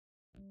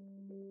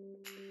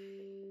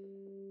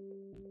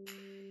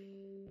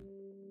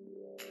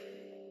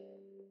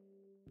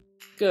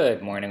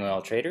Good morning,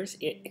 oil traders.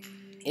 It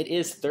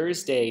is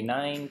Thursday,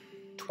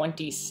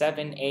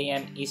 9:27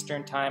 a.m.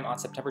 Eastern Time on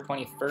September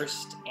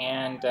 21st,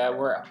 and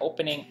we're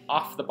opening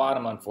off the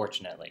bottom,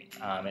 unfortunately.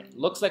 It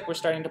looks like we're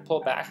starting to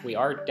pull back. We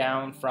are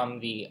down from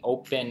the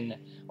open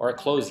or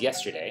close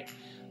yesterday,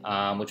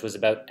 which was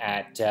about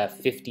at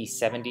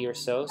 50.70 or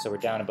so, so we're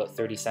down about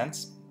 30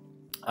 cents.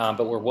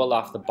 But we're well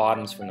off the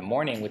bottoms from the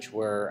morning, which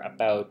were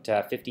about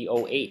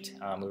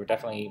 50.08. We were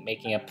definitely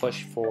making a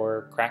push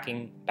for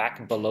cracking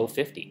back below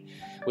 50,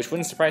 which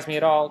wouldn't surprise me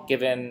at all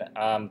given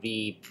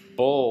the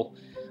bull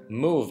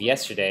move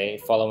yesterday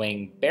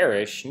following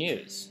bearish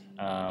news.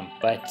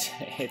 But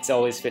it's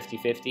always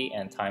 50-50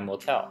 and time will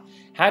tell.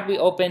 Had we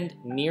opened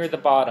near the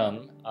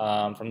bottom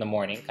from the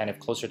morning, kind of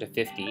closer to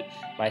 50,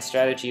 my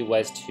strategy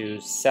was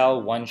to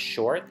sell one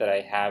short that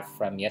I have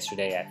from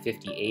yesterday at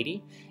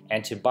 50.80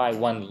 and to buy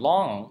one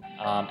long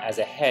as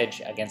a hedge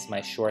against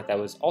my short that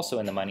was also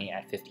in the money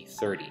at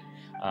 50.30.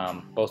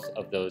 Both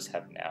of those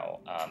have now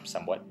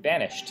somewhat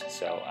vanished,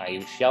 so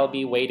I shall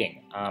be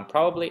waiting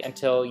probably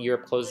until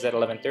Europe closes at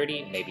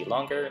 11:30, maybe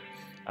longer.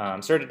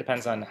 Sort of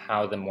depends on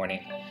how the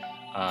morning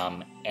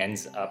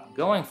ends up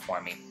going for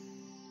me.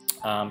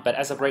 But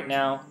as of right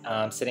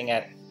now, sitting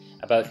at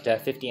about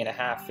 50.5,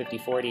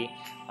 50.40,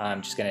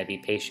 I'm just going to be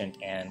patient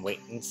and wait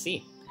and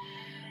see.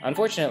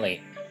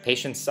 Unfortunately,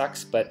 patience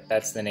sucks, but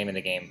that's the name of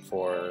the game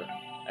for,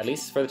 at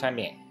least for the time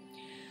being.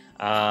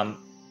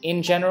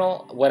 In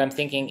general, what I'm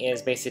thinking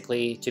is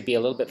basically to be a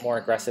little bit more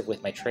aggressive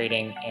with my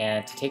trading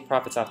and to take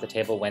profits off the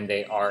table when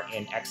they are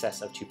in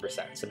excess of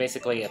 2%. So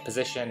basically a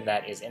position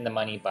that is in the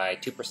money by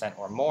 2%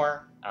 or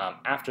more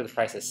after the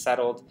price is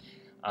settled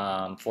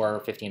for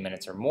 15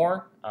 minutes or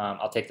more,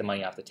 I'll take the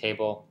money off the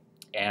table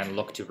and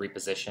look to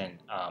reposition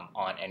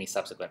on any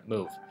subsequent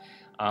move.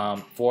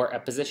 For a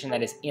position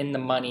that is in the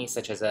money,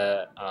 such as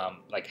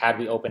like had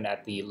we opened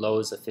at the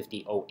lows of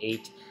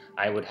 50.08,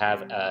 I would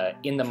have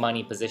in the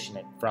money position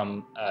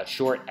from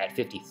short at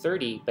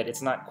 50.30, but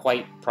it's not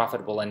quite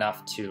profitable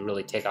enough to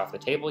really take off the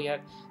table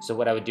yet. So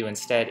what I would do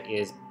instead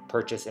is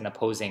purchase an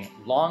opposing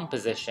long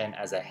position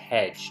as a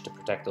hedge to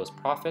protect those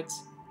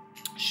profits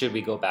should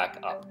we go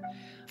back up.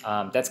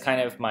 That's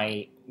kind of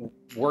my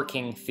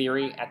working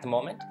theory at the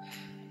moment.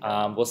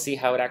 We'll see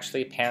how it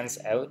actually pans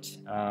out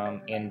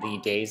in the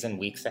days and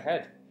weeks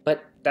ahead.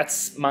 But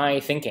that's my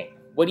thinking.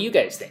 What do you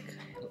guys think?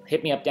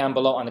 Hit me up down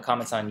below on the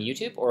comments on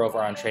YouTube or over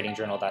on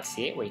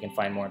TradingJournal.ca, where you can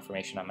find more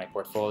information on my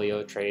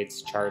portfolio,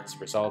 trades, charts,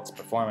 results,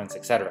 performance,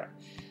 etc.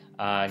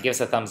 Give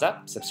us a thumbs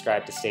up,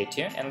 subscribe to stay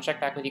tuned, and I'll check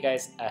back with you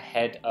guys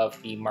ahead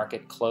of the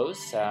market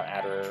close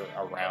at or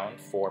around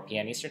 4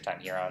 p.m. Eastern Time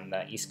here on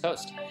the East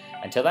Coast.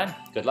 Until then,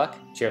 good luck.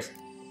 Cheers.